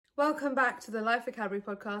Welcome back to the Life Vocabulary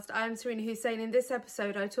Podcast. I'm Serena Hussein. In this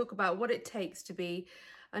episode, I talk about what it takes to be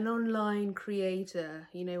an online creator,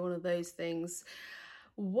 one of those things.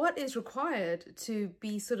 What is required to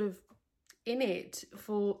be sort of in it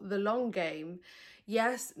for the long game?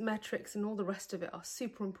 Yes, metrics and all the rest of it are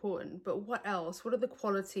super important, but what else? What are the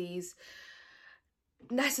qualities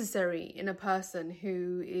necessary in a person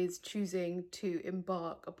who is choosing to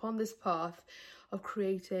embark upon this path of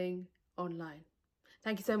creating online?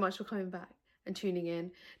 Thank you so much for coming back and tuning in.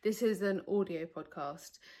 This is an audio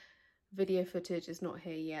podcast. Video footage is not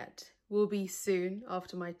here yet. Will be soon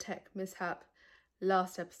after my tech mishap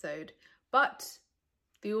last episode. But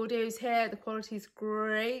the audio's here. The quality's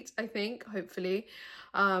great, I think, hopefully.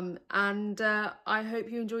 And I hope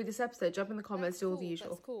you enjoyed this episode. Jump in the comments, do all the usual.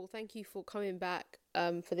 That's cool. Thank you for coming back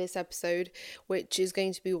for this episode, which is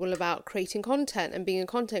going to be all about creating content and being a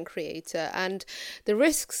content creator and the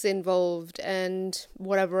risks involved and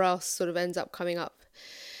whatever else sort of ends up coming up.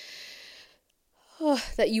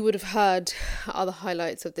 That you would have heard are the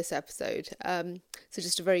highlights of this episode. So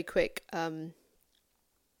just a very quick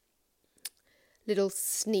little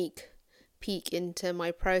sneak peek into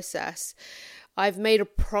my process. I've made a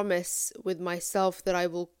promise with myself that I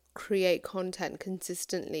will create content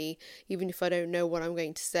consistently, even if I don't know what I'm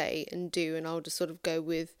going to say and do, and I'll just sort of go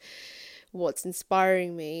with what's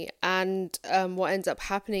inspiring me. And what ends up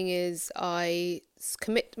happening is I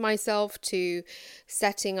commit myself to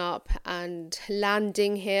setting up and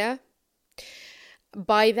landing here.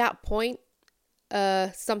 By that point,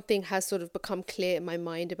 something has sort of become clear in my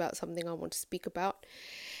mind about something I want to speak about,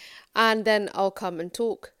 and then I'll come and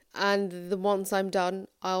talk. And once I'm done,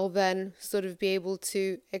 I'll then sort of be able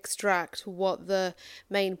to extract what the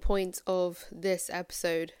main points of this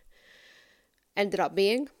episode ended up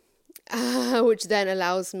being, which then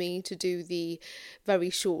allows me to do the very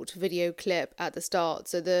short video clip at the start.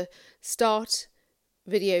 So the start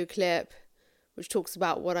video clip, which talks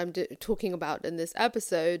about what I'm talking about in this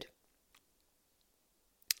episode,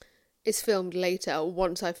 is filmed later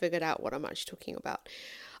once I figured out what I'm actually talking about.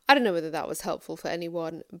 I don't know whether that was helpful for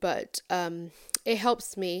anyone, but it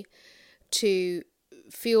helps me to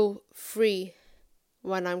feel free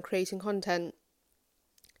when I'm creating content,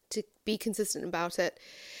 to be consistent about it,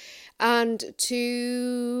 and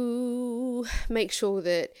to make sure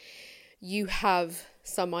that you have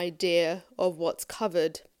some idea of what's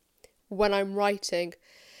covered when I'm writing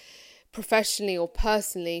professionally or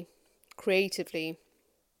personally, creatively.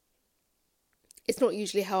 It's not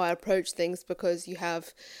usually how I approach things, because you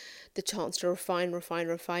have the chance to refine,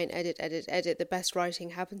 edit. The best writing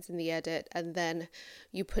happens in the edit, and then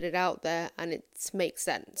you put it out there and it makes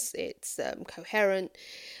sense. It's coherent.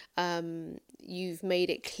 You've made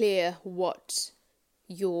it clear what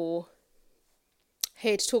you're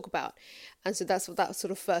here to talk about. And so that's what that sort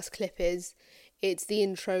of first clip is. It's the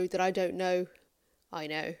intro that I don't know I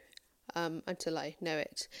know until I know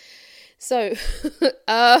it. So,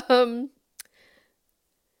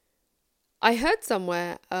 I heard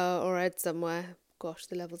somewhere, or read somewhere, gosh,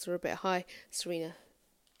 the levels are a bit high. Serena,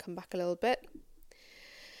 come back a little bit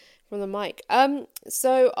from the mic.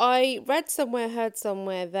 So I read somewhere, heard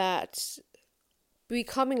somewhere that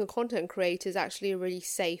becoming a content creator is actually a really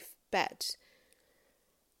safe bet.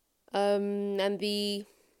 And the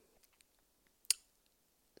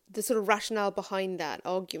sort of rationale behind that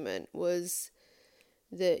argument was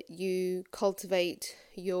that you cultivate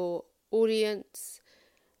your audience,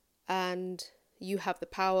 and you have the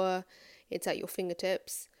power, it's at your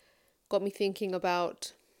fingertips. Got me thinking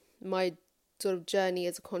about my sort of journey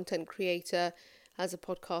as a content creator, as a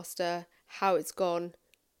podcaster, how it's gone,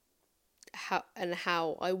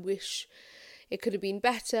 how I wish it could have been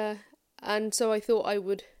better. And so I thought I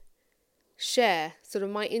would share sort of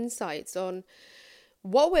my insights on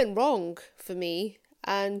what went wrong for me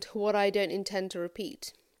and what I don't intend to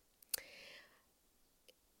repeat.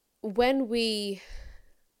 When we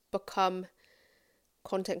become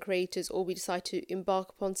content creators, or we decide to embark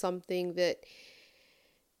upon something that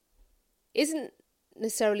isn't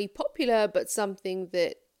necessarily popular, but something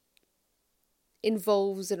that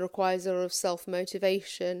involves and requires a lot of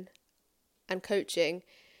self-motivation and coaching,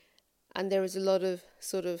 and there is a lot of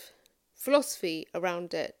sort of philosophy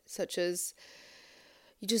around it, such as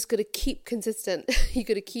you just got to keep consistent. You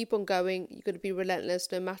got to keep on going. You got to be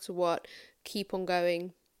relentless no matter what. Keep on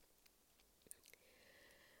going.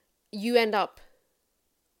 You end up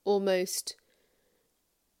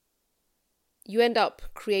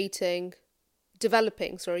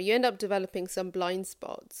developing some blind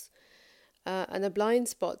spots. And the blind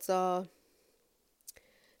spots are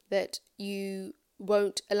that you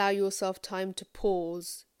won't allow yourself time to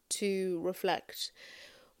pause, to reflect,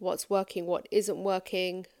 what's working, what isn't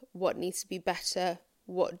working, what needs to be better,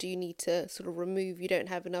 what do you need to sort of remove. You don't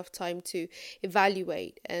have enough time to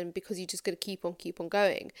evaluate, and because you're just going to keep on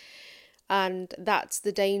going. And that's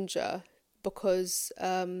the danger, because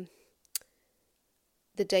the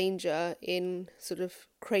danger in sort of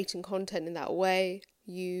creating content in that way,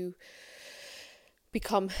 you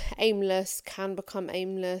become can become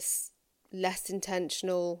aimless, less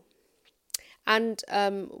intentional. And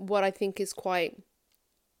what I think is quite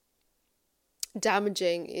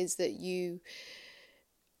damaging is that you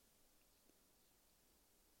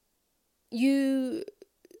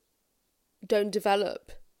don't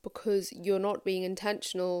develop because you're not being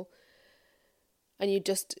intentional, and you're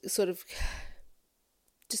just sort of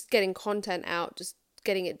just getting content out, just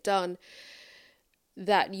getting it done,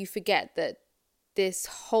 that you forget that this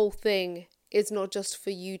whole thing is not just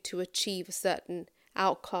for you to achieve a certain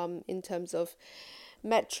outcome in terms of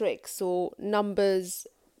metrics or numbers,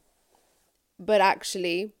 but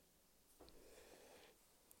actually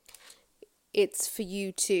it's for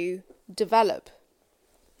you to develop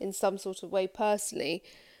in some sort of way. Personally,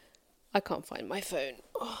 I can't find my phone.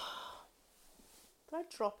 Did I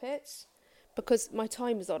drop it? Because my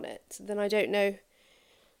time is on it, then I don't know.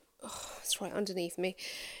 It's right underneath me.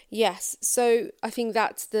 Yes, so I think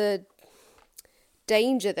that's the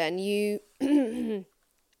danger then. You you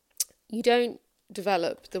don't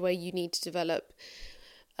develop the way you need to develop,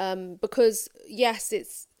 because yes,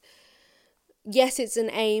 it's an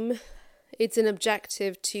aim, it's an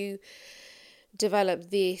objective to develop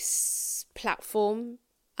this platform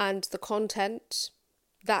and the content.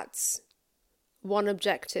 That's one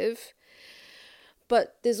objective.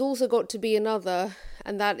 But there's also got to be another,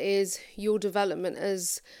 and that is your development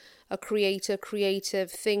as a creator, creative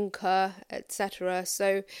thinker, etc.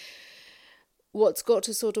 So what's got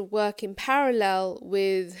to sort of work in parallel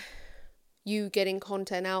with you getting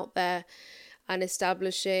content out there and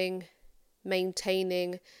establishing,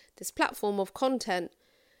 maintaining this platform of content,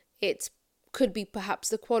 it could be perhaps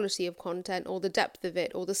the quality of content or the depth of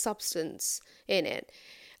it or the substance in it.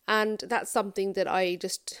 And that's something that I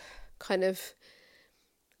just kind of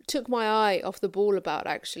took my eye off the ball about,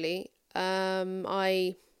 actually.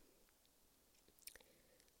 I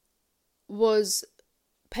was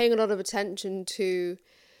paying a lot of attention to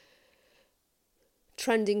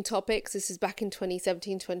trending topics. This is back in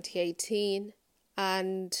 2017, 2018,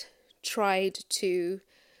 and tried to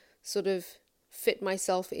sort of insert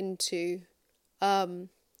myself into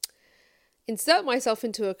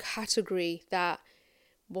a category that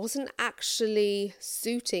wasn't actually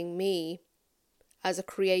suiting me as a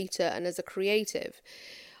creator and as a creative.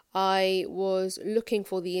 I was looking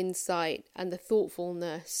for the insight and the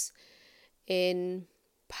thoughtfulness in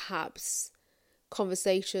perhaps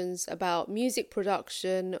conversations about music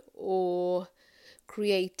production or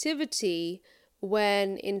creativity,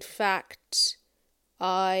 when in fact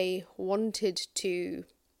I wanted to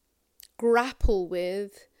grapple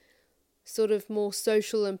with sort of more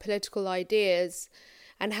social and political ideas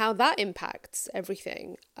and how that impacts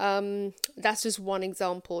everything. That's just one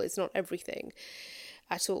example. It's not everything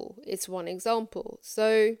at all. It's one example.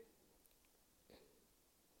 So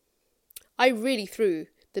I really threw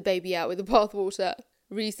the baby out with the bathwater.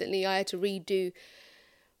 Recently, I had to redo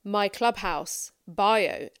my Clubhouse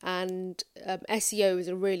bio, and SEO is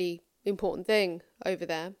a really important thing over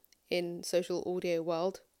there in social audio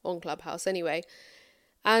world, on Clubhouse anyway.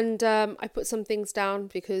 And I put some things down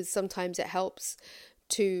because sometimes it helps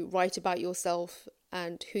to write about yourself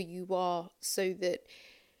and who you are, so that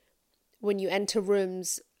when you enter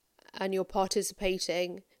rooms and you're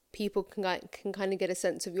participating, people can kind of get a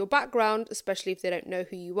sense of your background, especially if they don't know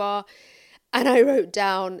who you are. And I wrote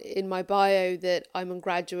down in my bio that I'm a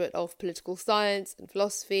graduate of political science and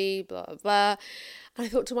philosophy, blah, blah, blah. And I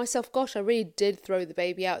thought to myself, gosh, I really did throw the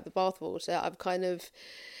baby out with the bathwater. I've kind of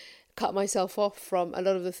cut myself off from a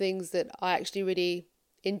lot of the things that I actually really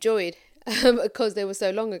enjoyed. Because they were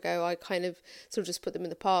so long ago, I kind of sort of just put them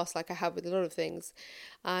in the past, like I have with a lot of things,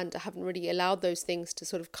 and I haven't really allowed those things to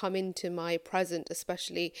sort of come into my present,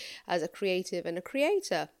 especially as a creative and a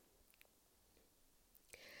creator.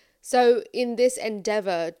 So in this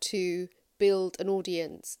endeavour to build an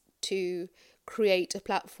audience, to create a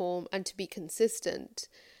platform and to be consistent,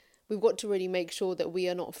 we've got to really make sure that we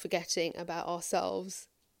are not forgetting about ourselves,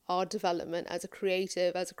 our development as a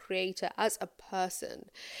creative, as a creator, as a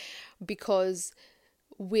person. Because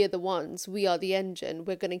we are the engine,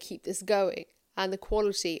 we're going to keep this going, and the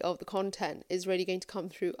quality of the content is really going to come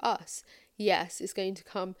through us. Yes, it's going to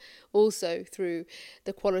come also through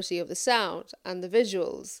the quality of the sound and the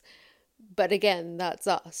visuals, but again, that's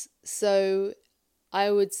us. So I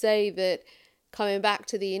would say that coming back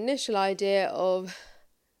to the initial idea of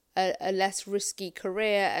a less risky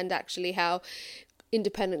career, and actually how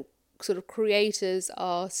independent sort of creators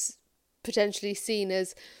are potentially seen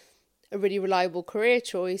as a really reliable career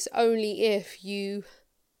choice only if you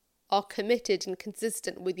are committed and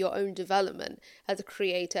consistent with your own development as a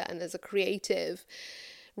creator and as a creative,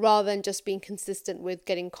 rather than just being consistent with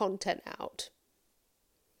getting content out.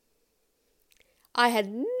 I had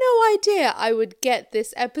no idea I would get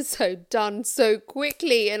this episode done so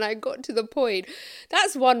quickly, and I got to the point.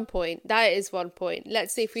 That's one point. That is one point.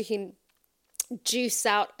 Let's see if we can juice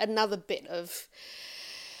out another bit of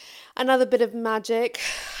magic.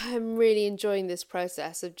 I'm really enjoying this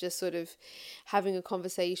process of just sort of having a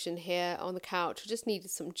conversation here on the couch. I just needed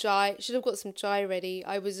some chai. Should have got some chai ready.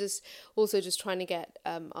 I was just trying to get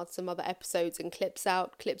some other episodes and clips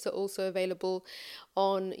out. Clips are also available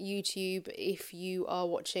on YouTube if you are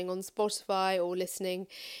watching on Spotify or listening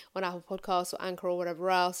on Apple Podcasts or Anchor or whatever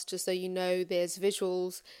else. Just so you know, there's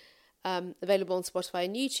visuals available on Spotify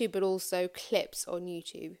and YouTube, but also clips on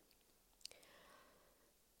YouTube.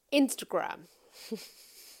 Instagram.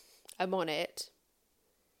 I'm on it.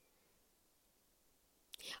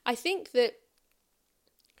 I think that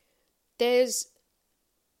there's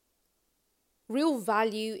real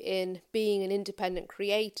value in being an independent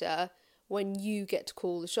creator when you get to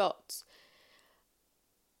call the shots.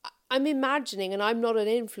 I'm imagining, and I'm not an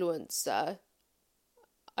influencer,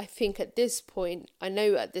 I think at this point, I've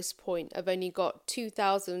only got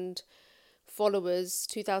 2,000 followers,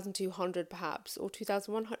 2,200 perhaps, or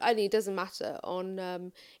 2,100, I mean, it doesn't matter,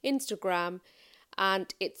 on Instagram,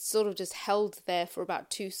 and it's sort of just held there for about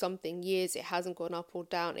 2-something years. It hasn't gone up or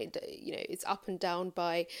down. It's up and down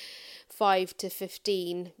by 5 to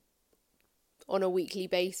 15 on a weekly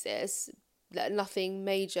basis, nothing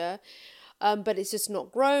major, but it's just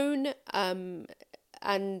not grown, or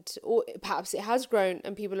perhaps it has grown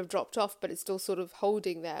and people have dropped off, but it's still sort of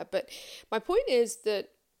holding there. But my point is that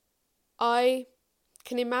I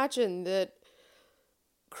can imagine that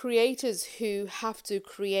creators who have to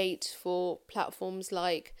create for platforms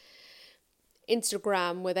like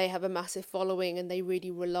Instagram, where they have a massive following and they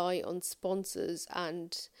really rely on sponsors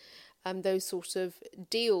and those sort of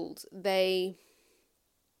deals, they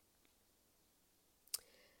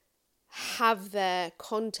have their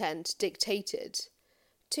content dictated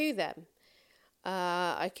to them.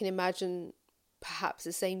 I can imagine perhaps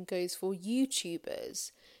the same goes for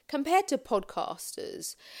YouTubers compared to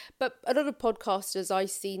podcasters. But a lot of podcasters I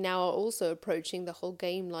see now are also approaching the whole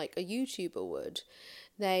game like a YouTuber would.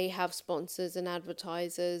 They have sponsors and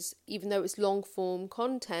advertisers. Even though it's long form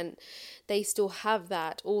content, they still have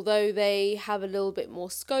that. Although they have a little bit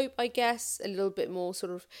more scope, I guess, a little bit more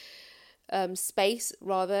sort of space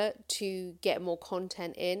rather to get more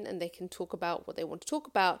content in, and they can talk about what they want to talk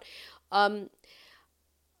about. I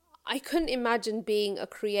couldn't imagine being a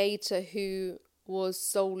creator who was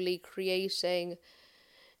solely creating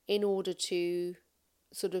in order to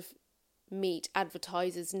sort of meet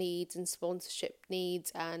advertisers' needs and sponsorship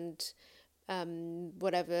needs and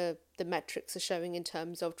whatever the metrics are showing in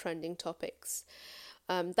terms of trending topics.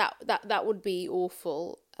 That would be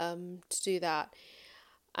awful to do that.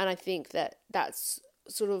 And I think that that's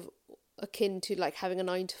sort of akin to like having a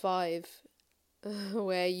 9-to-5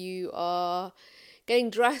 where you are getting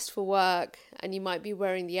dressed for work and you might be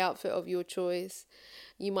wearing the outfit of your choice.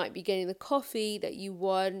 You might be getting the coffee that you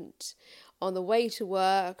want on the way to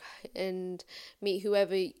work and meet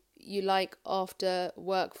whoever you like after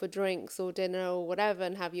work for drinks or dinner or whatever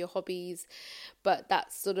and have your hobbies. But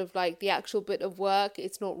that's sort of like the actual bit of work.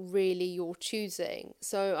 It's not really your choosing.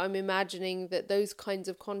 So I'm imagining that those kinds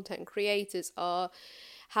of content creators are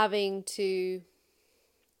having to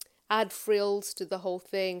add frills to the whole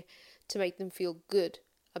thing to make them feel good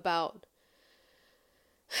about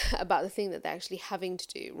the thing that they're actually having to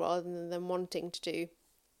do rather than them wanting to do.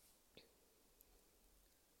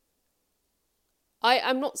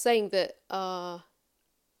 I'm not saying that that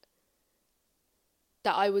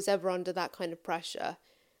I was ever under that kind of pressure.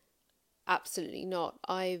 Absolutely not.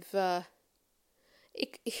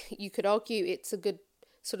 You could argue it's a good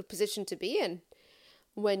sort of position to be in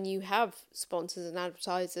when you have sponsors and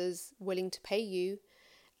advertisers willing to pay you,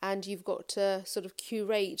 and you've got to sort of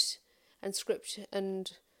curate and script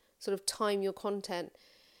and sort of time your content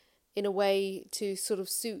in a way to sort of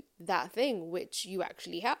suit that thing, which you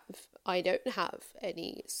actually have. I don't have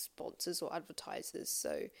any sponsors or advertisers,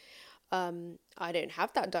 so I don't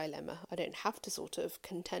have that dilemma. I don't have to sort of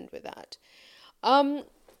contend with that.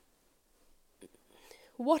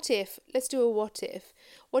 What if? Let's do a what if.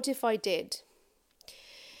 What if I did?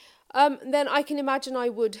 Then I can imagine I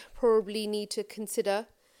would probably need to consider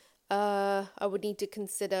I would need to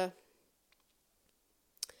consider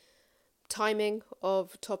timing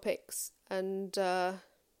of topics, and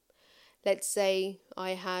let's say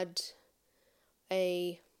I had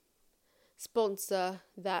a sponsor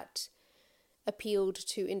that appealed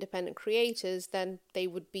to independent creators, then they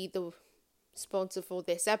would be the sponsor for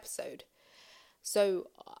this episode. So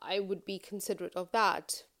I would be considerate of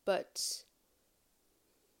that. But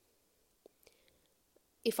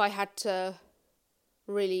if I had to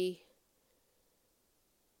really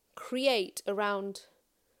create around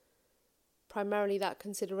primarily that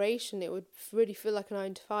consideration, it would really feel like a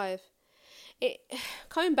 9 to 5.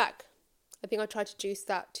 Coming back, I think I tried to juice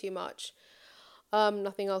that too much.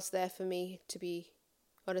 Nothing else there for me, to be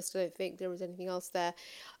honest. I don't think there was anything else there.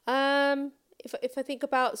 If I think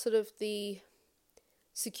about sort of the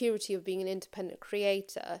security of being an independent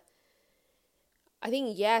creator, I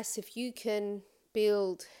think, yes, if you can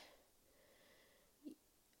build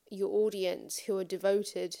your audience who are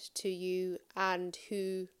devoted to you and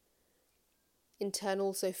who in turn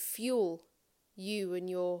also fuel you and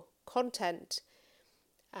your content,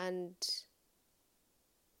 and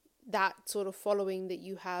that sort of following that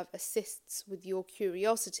you have assists with your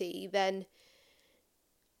curiosity, then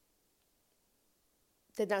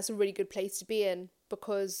that's a really good place to be in,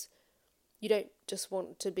 because you don't just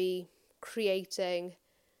want to be creating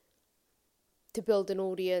to build an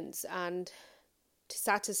audience and to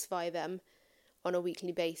satisfy them on a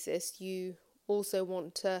weekly basis. You also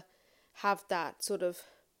want to have that sort of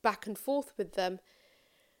back and forth with them,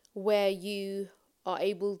 where you are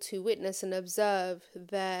able to witness and observe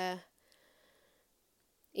their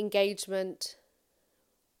engagement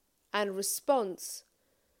and response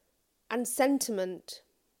and sentiment,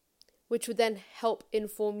 which would then help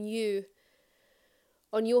inform you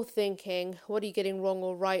on your thinking. What are you getting wrong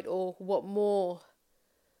or right, or what more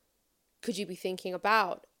could you be thinking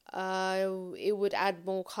about? It would add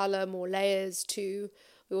more colour, more layers to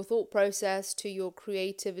your thought process, to your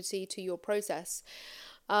creativity, to your process.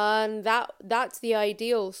 And that's the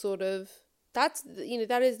ideal sort of, that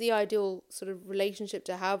is the ideal sort of relationship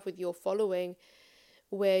to have with your following,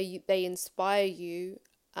 where they inspire you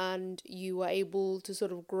and you are able to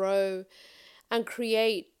sort of grow and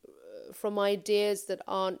create from ideas that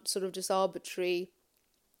aren't sort of just arbitrary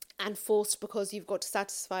and forced because you've got to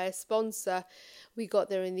satisfy a sponsor. We got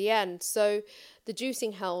there in the end. So the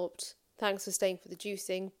juicing helped. Thanks for staying for the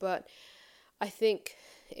juicing. But I think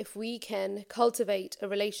if we can cultivate a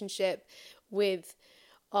relationship with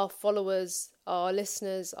our followers, our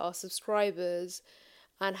listeners, our subscribers,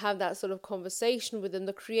 and have that sort of conversation with them,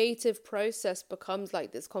 the creative process becomes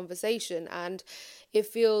like this conversation, and it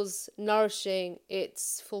feels nourishing,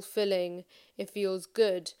 it's fulfilling, it feels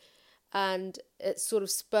good, and it sort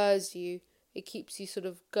of spurs you, it keeps you sort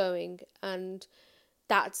of going, and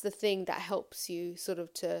that's the thing that helps you sort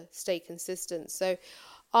of to stay consistent. So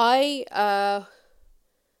I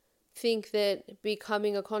think that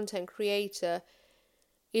becoming a content creator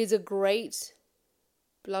is a great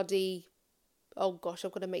bloody, oh gosh,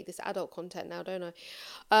 I've got to make this adult content now, don't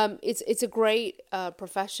I? It's a great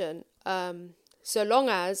profession. So long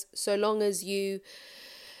as you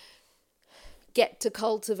get to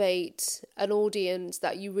cultivate an audience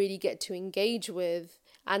that you really get to engage with,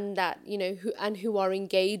 and that who are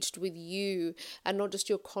engaged with you, and not just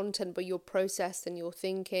your content but your process and your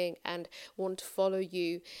thinking, and want to follow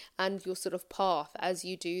you and your sort of path as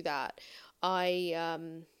you do that. I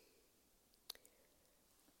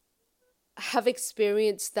have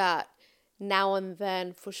experienced that now and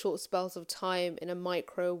then for short spells of time in a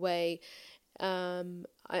micro way.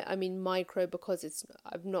 I mean micro because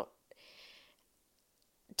I've not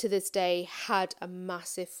to this day had a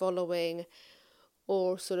massive following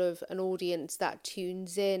or sort of an audience that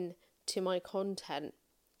tunes in to my content,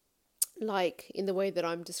 like in the way that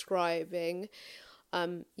I'm describing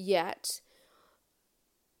yet.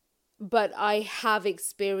 But I have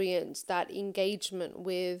experienced that engagement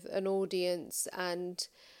with an audience and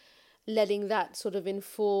letting that sort of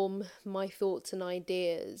inform my thoughts and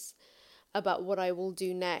ideas about what I will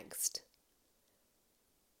do next.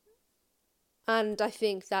 And I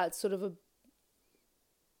think that sort of a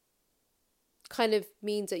kind of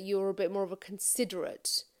means that you're a bit more of a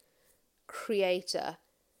considerate creator,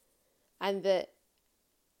 and that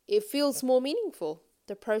it feels more meaningful.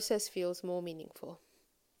 The process feels more meaningful.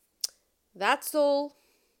 That's all.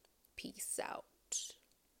 Peace out.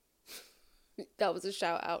 That was a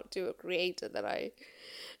shout out to a creator that I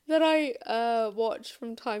watch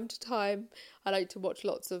from time to time. I like to watch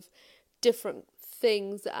lots of different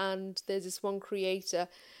things, and there's this one creator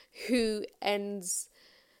who ends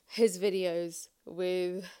his videos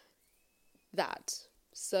with that.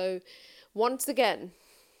 So once again,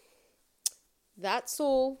 that's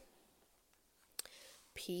all.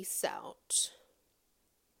 Peace out.